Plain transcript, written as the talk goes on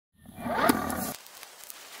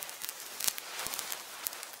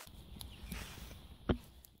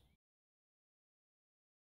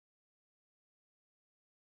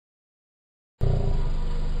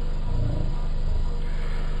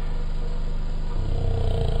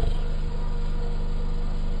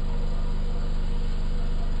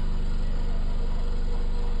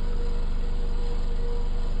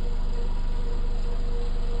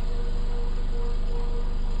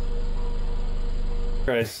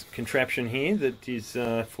Neo's contraption here that is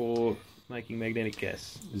for making magnetic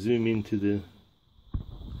gas. Zoom into the...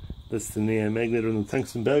 That's the Neo magnet on the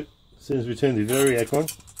tungsten boat. As soon as we turn the variac on.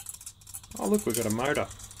 Oh look, we've got a motor.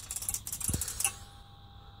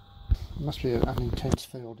 There must be an intense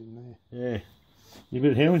field in there. Yeah. Yeah,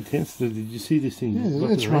 but how intense did you see this thing? Yeah,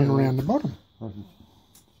 it's run around the bottom.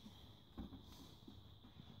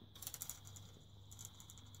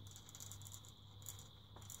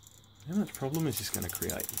 How much problem is this going to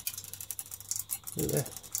create? Look at that.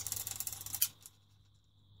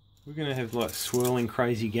 We're going to have like swirling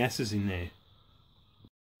crazy gases in there.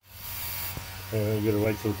 We've got to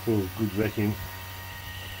wait till it's full of good vacuum.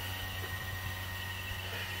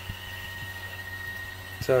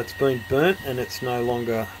 So it's been burnt and it's no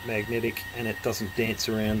longer magnetic and it doesn't dance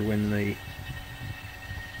around when the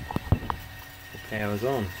power's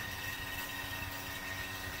on.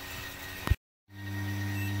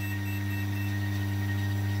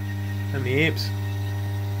 How many amps?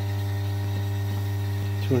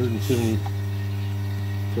 270,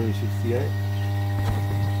 268.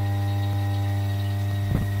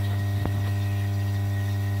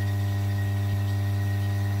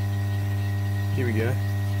 Here we go.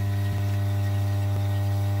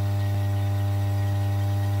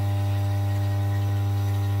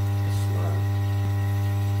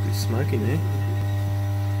 Bit of smoke in there.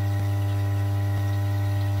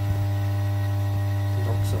 The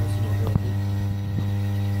oxide's not helping.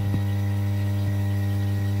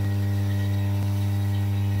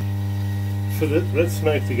 For that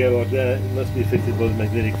smoke to go like that, it must be affected by the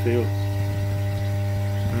magnetic field.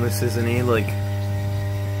 Unless there's an air leak.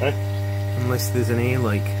 Huh? Unless there's an air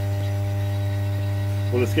leak.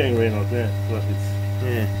 Well, it's going around like that, like it's...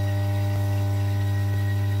 Yeah.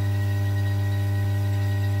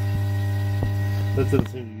 That doesn't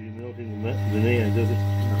seem to be melting the Neo, does it?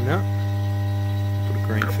 No. Put a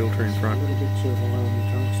green filter in front. A little bit too high on the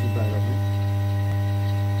tungsten boat, I think.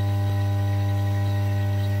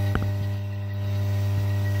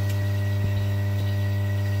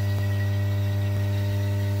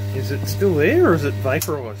 Is it still there or is it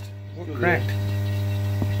vaporised? What Still cracked?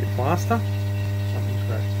 Your plaster? Something's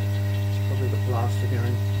cracked. It's probably the plaster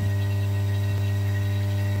going.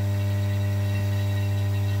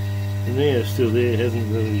 The Neo's still there, it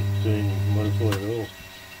hasn't really been modified at all.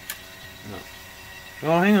 No.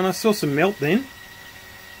 Oh, hang on, I saw some melt then.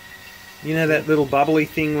 You know that little bubbly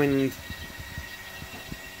thing when...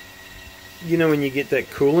 You know when you get that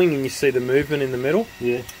cooling and you see the movement in the metal?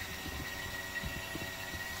 Yeah.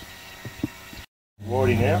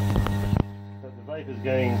 Widening out. But the vapour's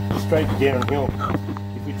going straight downhill.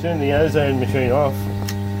 If we turn the ozone machine off...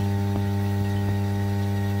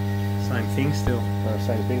 Same thing still.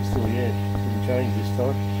 Same thing still, yeah. Didn't change this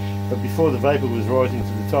time. But before the vapour was rising to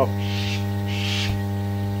the top.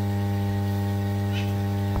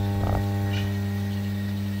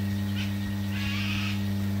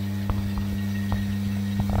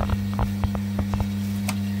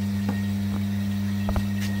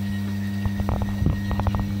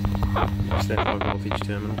 Just that high voltage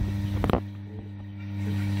terminal.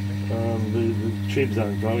 The tubes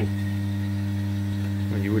aren't glowing.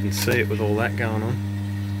 Well, you wouldn't see it with all that going on.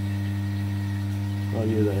 Oh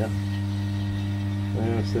yeah, they are.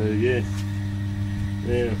 So yeah.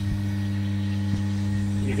 Yeah.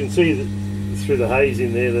 You can see that through the haze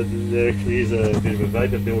in there that there actually is a bit of a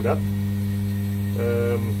vapour build up.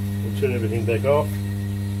 We'll turn everything back off.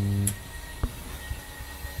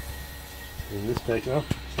 Turn this back off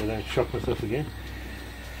so I don't shock myself again.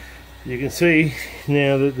 You can see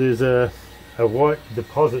now that there's a white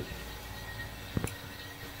deposit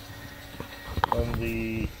on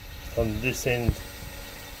this end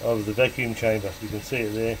of the vacuum chamber. You can see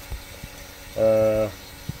it there.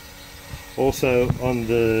 Also on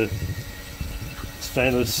the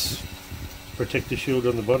stainless protector shield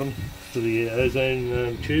on the bottom for the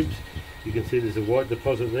ozone tubes, you can see there's a white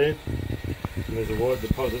deposit there, and there's a white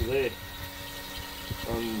deposit there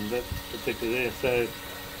on that protector there. So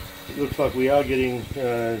it looks like we are getting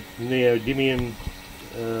neodymium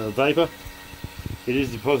vapour. It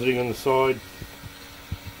is depositing on the side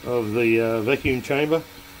of the vacuum chamber.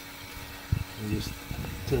 I'll just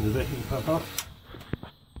turn the vacuum pump off.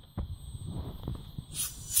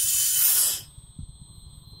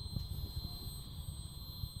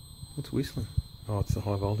 What's whistling? Oh, it's the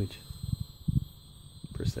high voltage.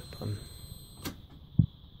 Press that button.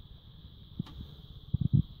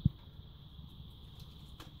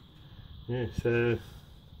 Yeah, so